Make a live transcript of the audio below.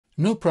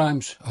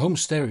NuPrime's home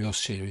stereo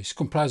series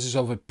comprises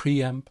of a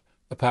preamp,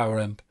 a power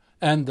amp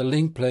and the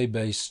Linkplay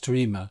based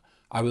streamer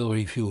I will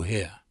review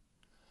here.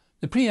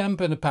 The preamp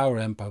and the power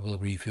amp I will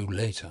review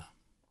later.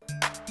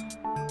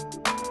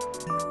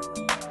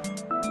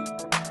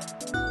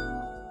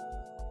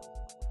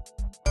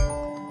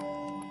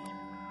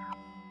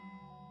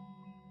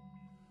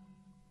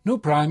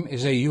 NuPrime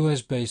is a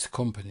US based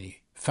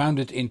company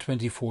founded in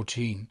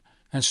 2014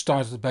 and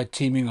started by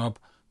teaming up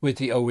with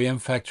the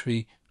OEM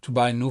factory to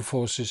buy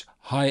Nuforce's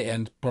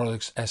high-end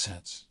products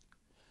assets.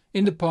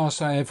 In the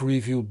past I have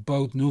reviewed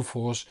both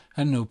Nuforce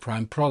and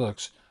NuPrime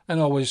products and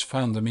always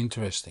found them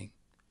interesting.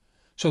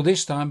 So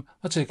this time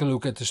I'll take a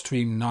look at the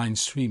Stream 9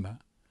 streamer.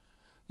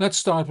 Let's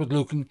start with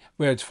looking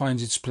where it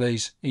finds its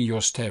place in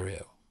your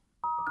stereo.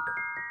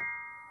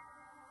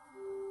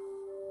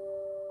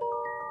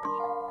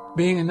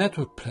 Being a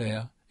network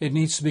player, it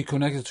needs to be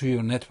connected to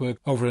your network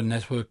over a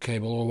network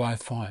cable or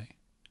Wi-Fi.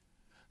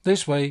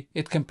 This way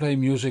it can play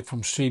music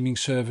from streaming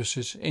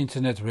services,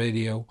 internet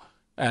radio,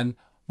 and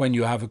when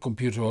you have a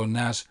computer or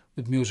NAS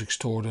with music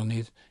stored on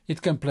it,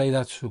 it can play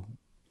that too.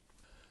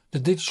 The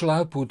digital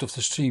output of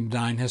the Stream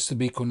 9 has to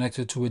be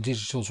connected to a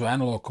digital to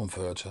analog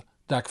converter,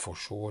 DAC for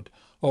short,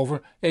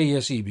 over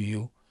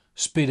AES-EBU,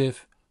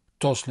 SPDIF,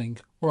 Toslink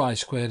or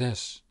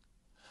I2S.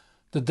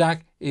 The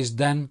DAC is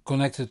then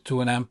connected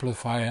to an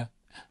amplifier,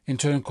 in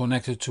turn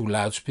connected to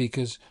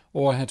loudspeakers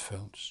or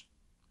headphones.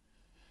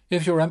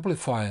 If your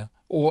amplifier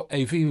or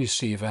AV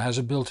receiver has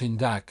a built-in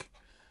DAC,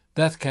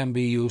 that can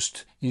be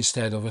used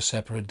instead of a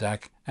separate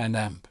DAC and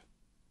amp.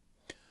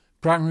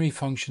 Primary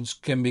functions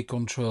can be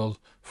controlled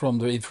from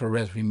the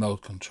infrared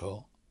remote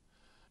control.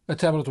 A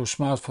tablet or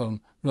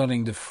smartphone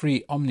running the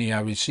free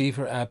Omnia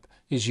receiver app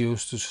is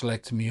used to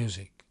select the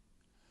music.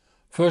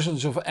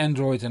 Versions of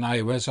Android and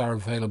iOS are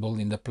available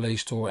in the Play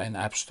Store and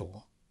App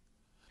Store.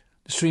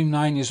 The Stream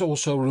 9 is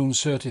also Roon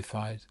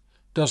certified,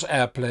 does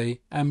AirPlay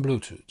and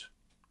Bluetooth.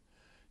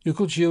 You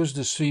could use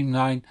the Stream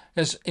 9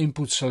 as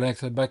input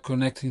selector by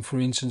connecting for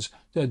instance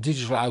the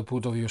digital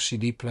output of your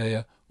CD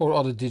player or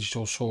other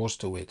digital source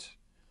to it.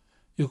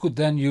 You could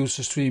then use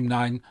the Stream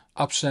 9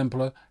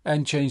 upsampler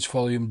and change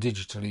volume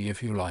digitally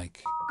if you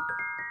like.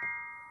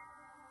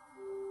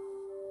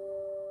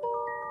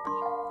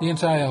 The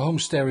entire home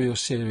stereo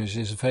series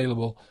is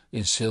available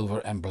in silver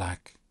and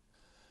black.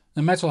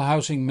 The metal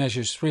housing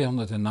measures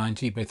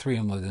 390 by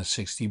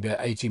 360 by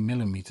 80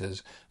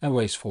 mm and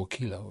weighs 4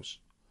 kilos.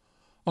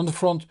 On the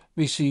front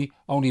we see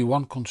only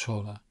one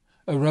controller,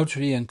 a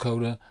rotary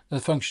encoder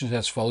that functions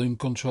as volume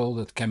control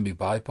that can be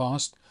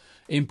bypassed,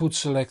 input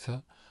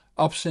selector,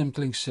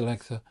 upsampling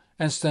selector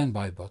and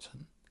standby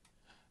button.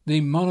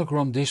 The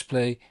monochrome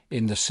display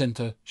in the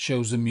center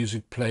shows the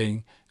music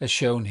playing as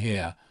shown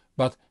here,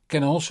 but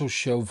can also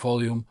show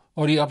volume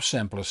or the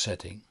upsampler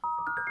setting.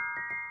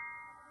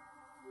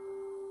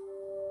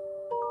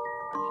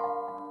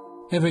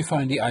 Here we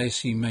find the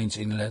IC mains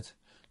inlet,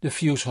 the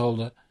fuse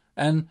holder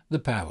and the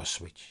power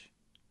switch.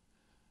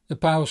 The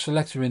power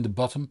selector in the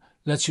bottom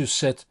lets you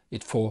set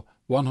it for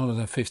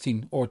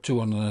 115 or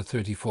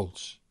 230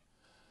 volts.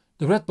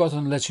 The red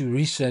button lets you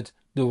reset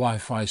the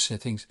Wi-Fi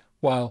settings,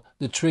 while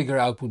the trigger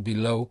output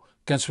below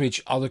can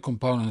switch other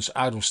components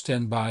out of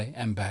standby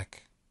and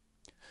back.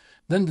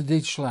 Then the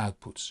digital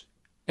outputs,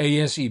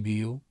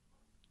 AES-EBU,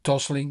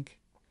 Toslink,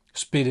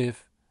 SPDIF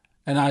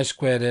and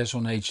I2S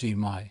on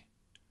HDMI.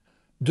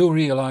 Do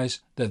realize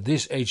that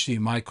this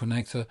HDMI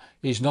connector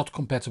is not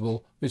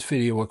compatible with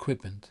video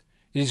equipment.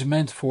 It is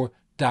meant for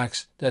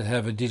DACs that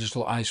have a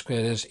digital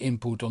I2S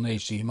input on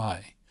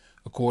HDMI,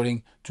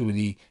 according to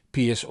the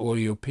PS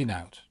Audio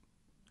pinout.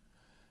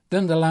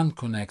 Then the LAN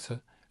connector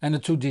and the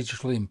two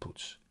digital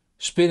inputs,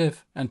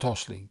 SPDIF and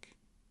Toslink.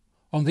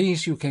 On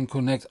these you can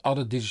connect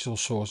other digital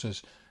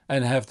sources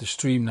and have the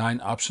Stream 9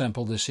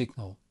 upsample the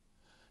signal.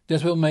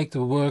 That will make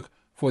the work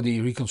for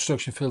the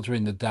reconstruction filter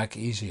in the DAC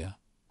easier.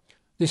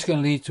 This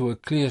can lead to a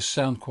clear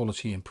sound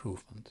quality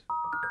improvement.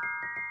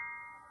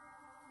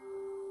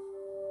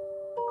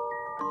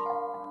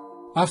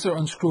 After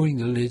unscrewing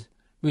the lid,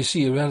 we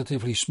see a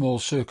relatively small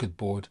circuit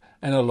board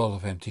and a lot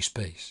of empty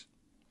space.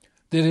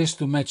 This is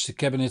to match the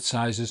cabinet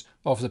sizes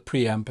of the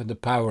preamp and the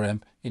power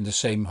amp in the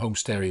same home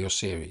stereo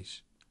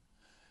series.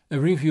 A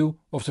review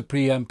of the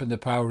preamp and the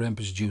power amp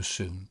is due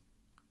soon.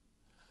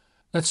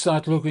 Let's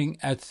start looking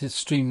at the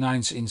Stream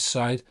 9's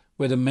inside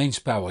where the mains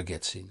power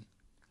gets in.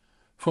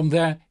 From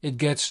there it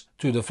gets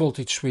to the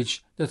voltage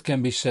switch that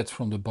can be set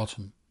from the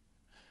bottom.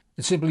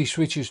 It simply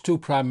switches two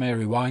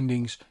primary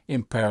windings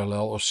in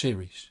parallel or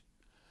series.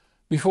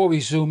 Before we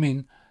zoom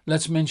in,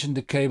 let's mention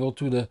the cable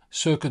to the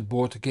circuit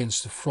board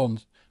against the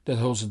front that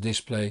holds the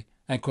display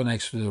and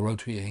connects to the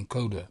rotary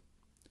encoder.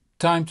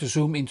 Time to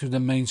zoom into the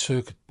main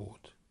circuit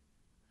board.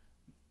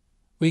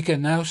 We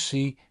can now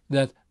see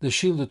that the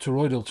shielded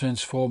toroidal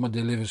transformer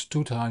delivers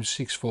 2 times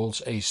 6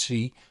 volts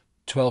AC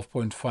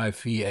 12.5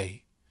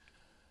 VA.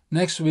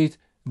 Next to it,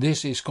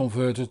 this is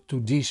converted to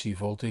DC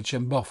voltage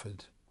and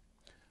buffered.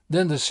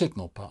 Then the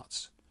signal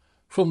parts.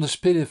 From the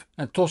SPDIF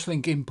and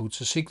Toslink inputs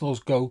the signals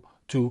go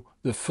to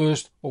the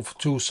first of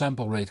two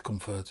sample rate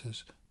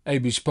converters, a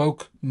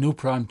bespoke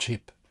NuPrime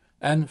chip,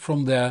 and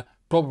from there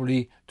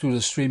probably to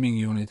the streaming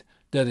unit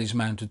that is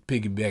mounted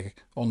piggyback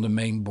on the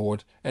main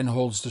board and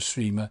holds the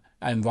streamer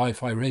and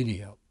Wi-Fi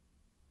radio.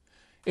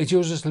 It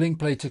uses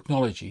Linkplay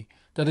technology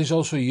that is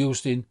also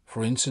used in,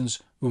 for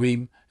instance,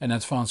 RIM and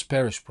advanced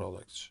Paris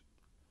products.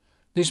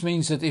 This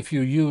means that if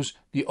you use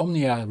the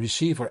Omnia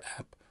receiver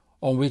app,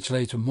 on which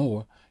later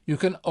more, you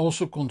can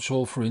also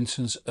control, for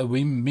instance, a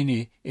RIM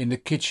Mini in the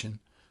kitchen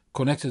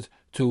connected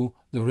to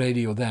the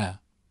radio there.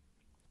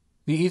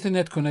 The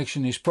Ethernet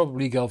connection is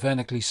probably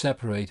galvanically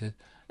separated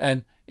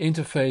and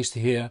interfaced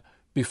here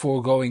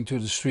before going to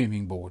the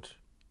streaming board.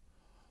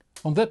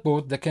 On that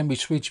board there can be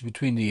switched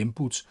between the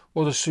inputs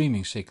or the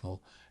streaming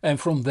signal, and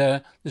from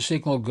there the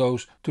signal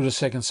goes to the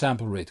second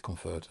sample rate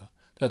converter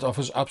that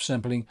offers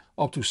upsampling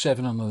up to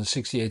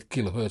 768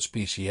 kHz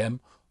PCM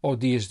or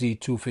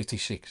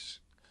DSD-256.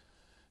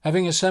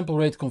 Having a sample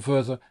rate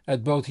converter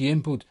at both the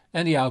input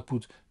and the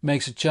output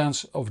makes the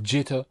chance of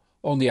jitter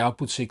on the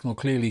output signal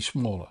clearly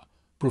smaller,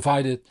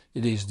 provided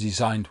it is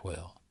designed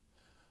well.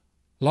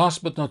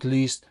 Last but not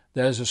least,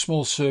 there is a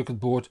small circuit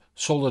board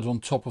soldered on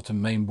top of the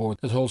main board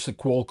that holds the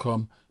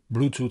Qualcomm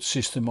Bluetooth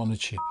system on a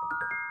chip.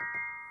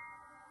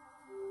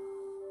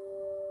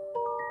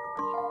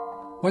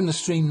 When the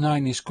Stream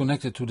 9 is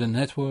connected to the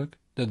network,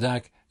 the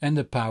DAC and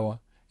the power,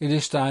 it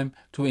is time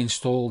to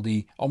install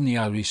the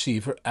Omnia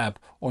receiver app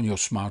on your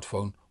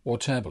smartphone or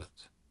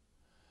tablet.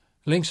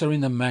 Links are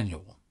in the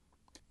manual.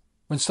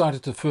 When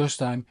started the first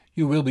time,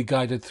 you will be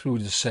guided through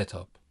the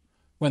setup.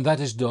 When that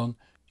is done,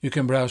 you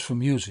can browse for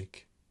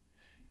music.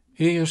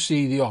 Here you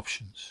see the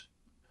options.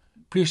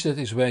 Preset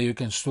is where you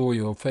can store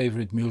your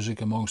favorite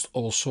music amongst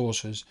all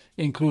sources,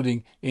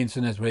 including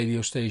internet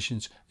radio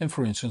stations and,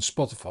 for instance,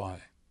 Spotify.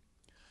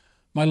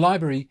 My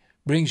library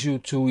brings you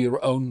to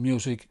your own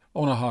music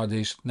on a hard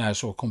disk,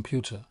 NAS or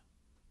computer.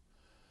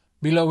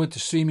 Below it the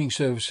streaming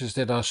services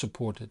that are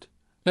supported.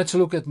 Let's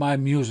look at my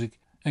music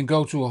and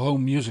go to a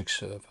home music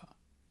server.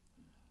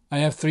 I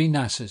have 3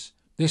 NASes.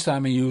 This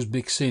time I use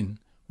Big Sin,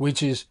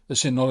 which is a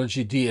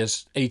Synology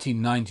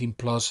DS1819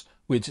 Plus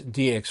with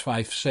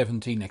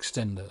DX517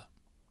 extender.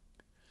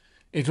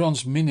 It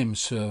runs Minim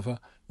Server,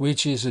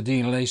 which is a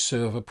DLA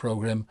server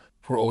program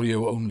for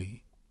audio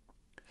only.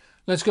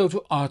 Let's go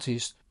to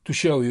Artist to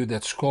show you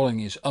that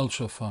scrolling is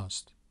ultra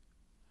fast.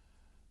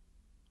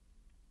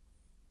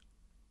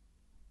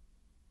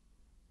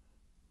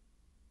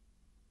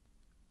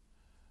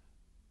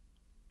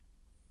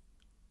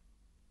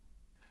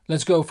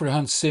 Let's go for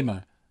Hans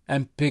Zimmer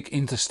and pick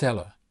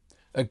Interstellar,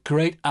 a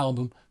great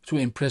album to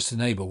impress the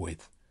neighbor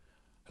with.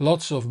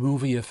 Lots of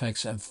movie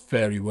effects and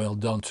very well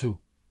done too.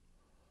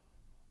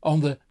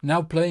 On the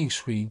Now Playing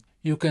screen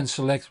you can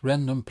select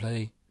Random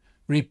Play,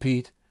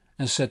 Repeat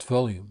and Set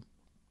Volume.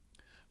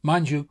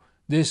 Mind you,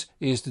 this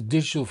is the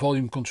digital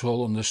volume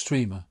control on the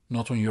streamer,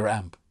 not on your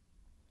amp.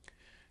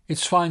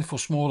 It's fine for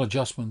small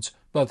adjustments,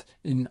 but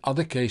in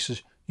other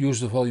cases use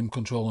the volume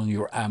control on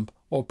your amp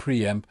or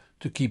preamp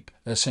to keep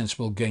a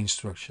sensible gain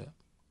structure.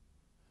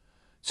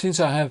 Since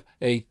I have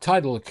a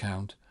Tidal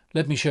account,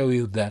 let me show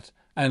you that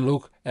and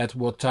look at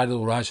what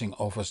Tidal Rising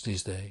offers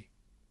this day.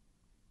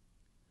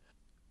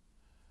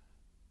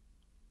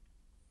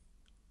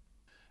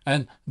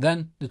 And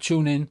then the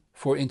tune in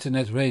for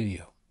internet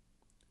radio.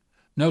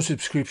 No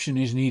subscription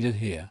is needed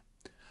here.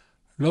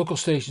 Local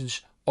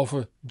stations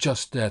offer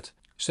just that,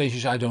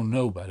 stations I don't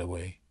know by the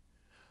way.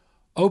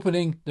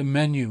 Opening the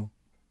menu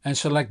and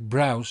select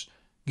Browse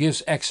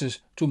gives access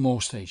to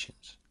more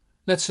stations.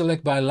 Let's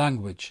select by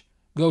language,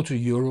 go to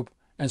Europe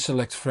and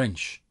select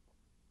French.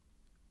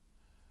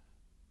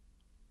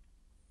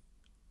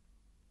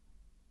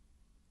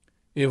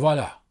 Et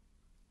voilà!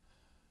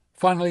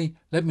 Finally,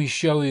 let me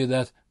show you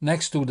that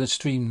next to the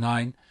Stream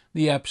 9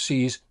 the app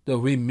sees the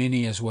RIM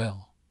Mini as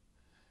well.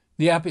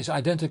 The app is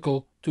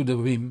identical to the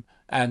RIM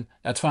and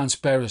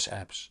Advanced Paris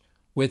apps,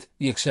 with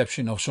the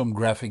exception of some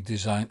graphic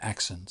design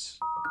accents.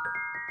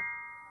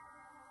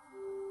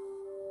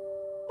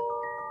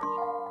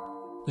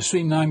 The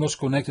Stream 9 was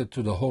connected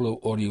to the Holo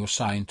Audio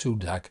Cyan 2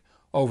 DAC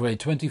over a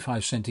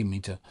 25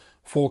 cm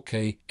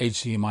 4K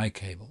HDMI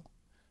cable.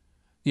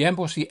 The amp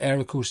was the Air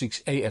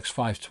Acoustics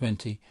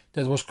AX520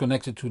 that was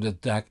connected to the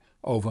DAC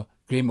over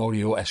Grim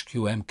Audio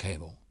SQM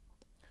cable.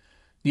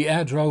 The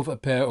Air drove a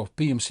pair of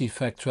PMC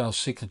FAC 12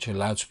 signature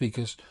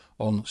loudspeakers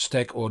on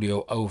Stack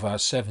Audio OVA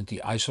 70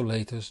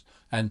 isolators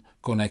and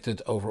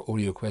connected over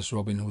AudioQuest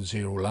Robin Hood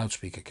Zero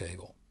loudspeaker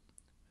cable.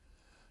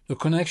 The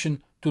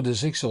connection to the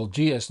Zixel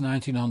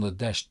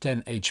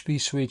GS1900-10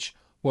 HP switch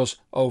was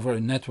over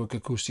a Network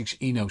Acoustics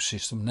Eno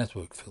system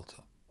network filter.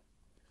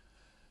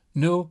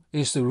 Nu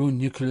is the Roon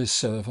Nucleus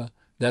server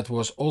that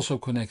was also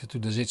connected to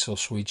the Zixel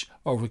switch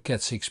over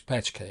Cat6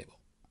 patch cable.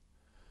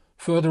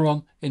 Further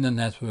on in the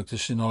network the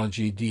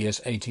Synology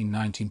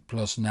DS1819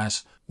 Plus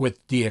NAS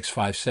with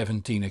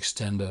DX517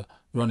 extender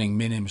running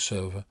Minim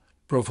server,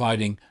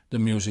 providing the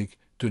music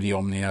to the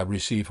Omnia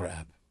receiver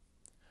app.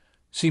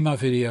 See my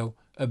video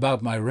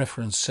about my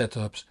reference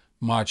setups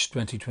March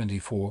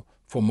 2024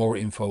 for more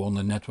info on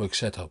the network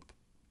setup.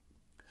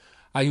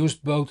 I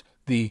used both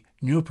the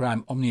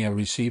NuPrime Omnia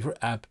receiver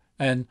app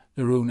and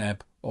the Roon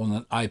app on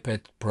an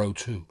iPad Pro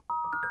 2.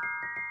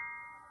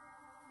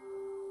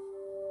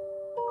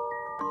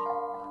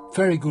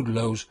 Very good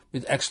lows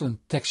with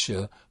excellent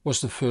texture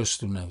was the first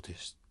to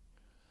notice.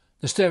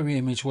 The stereo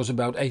image was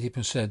about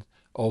 80%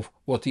 of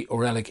what the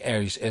Auralic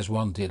Aries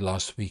S1 did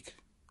last week.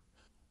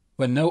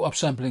 When no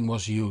upsampling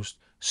was used,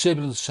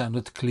 sibilants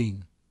sounded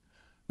clean.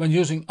 When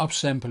using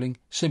upsampling,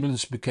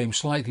 sibilants became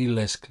slightly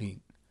less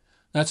clean.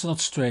 That's not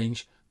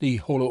strange, the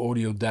Holo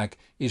Audio DAC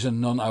is a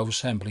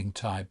non-oversampling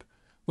type.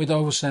 With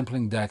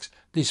oversampling DACs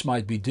this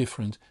might be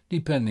different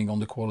depending on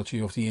the quality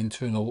of the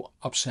internal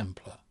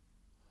upsampler.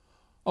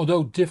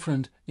 Although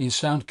different in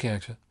sound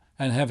character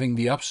and having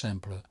the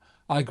upsampler,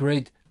 I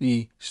grade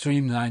the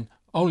Stream 9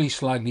 only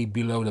slightly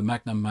below the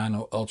Magnum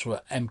Mano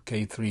Ultra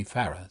MK3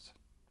 Farad.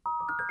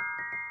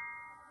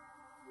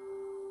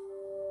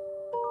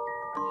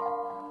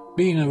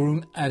 Being a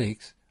Roon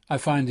addict, I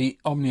find the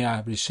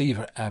Omnia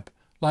receiver app,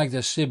 like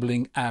their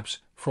sibling apps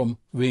from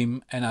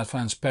Wim and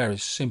Advanced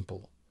Paris,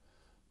 simple.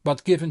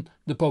 But given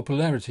the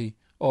popularity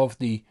of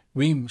the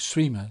Wim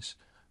streamers,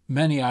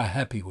 many are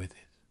happy with it.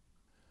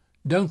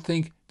 Don't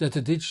think that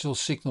the digital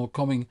signal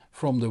coming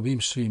from the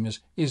Wim streamers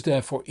is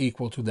therefore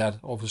equal to that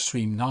of a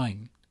Stream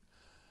 9.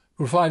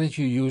 Provided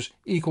you use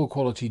equal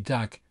quality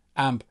DAC,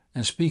 amp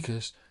and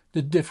speakers,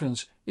 the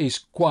difference is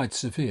quite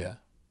severe.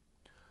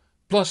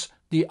 Plus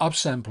the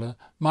upsampler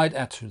might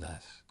add to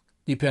that,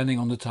 depending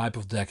on the type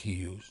of DAC you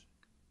use.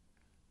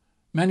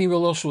 Many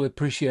will also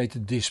appreciate the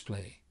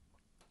display.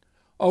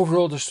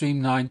 Overall the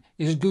Stream 9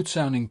 is a good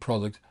sounding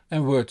product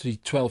and worth the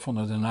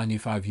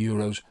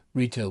 €1295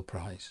 retail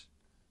price.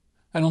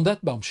 And on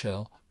that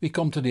bombshell we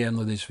come to the end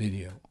of this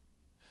video.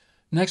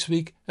 Next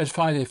week at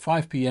Friday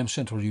 5 PM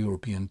Central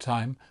European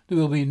Time there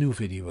will be a new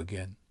video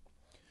again.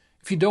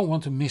 If you don't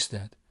want to miss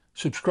that,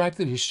 subscribe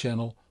to this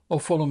channel or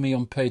follow me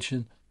on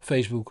Patreon,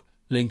 Facebook,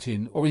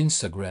 LinkedIn or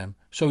Instagram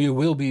so you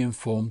will be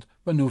informed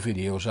when new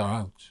videos are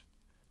out.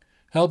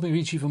 Help me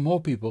reach even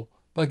more people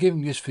by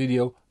giving this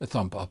video a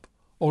thumb up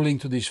or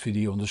link to this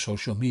video on the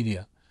social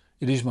media.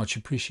 It is much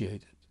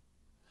appreciated.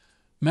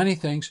 Many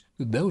thanks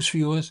to those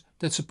viewers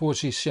that support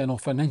this channel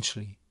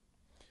financially.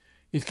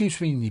 It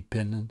keeps me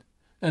independent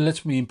and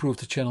lets me improve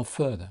the channel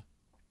further.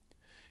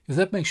 If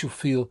that makes you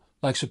feel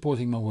like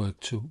supporting my work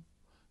too,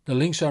 the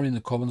links are in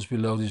the comments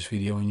below this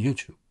video on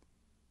YouTube.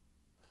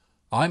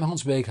 I'm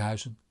Hans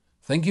Beekhuizen,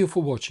 thank you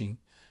for watching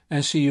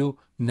and see you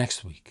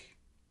next week.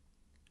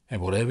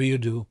 And whatever you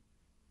do,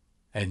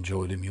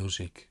 enjoy the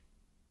music.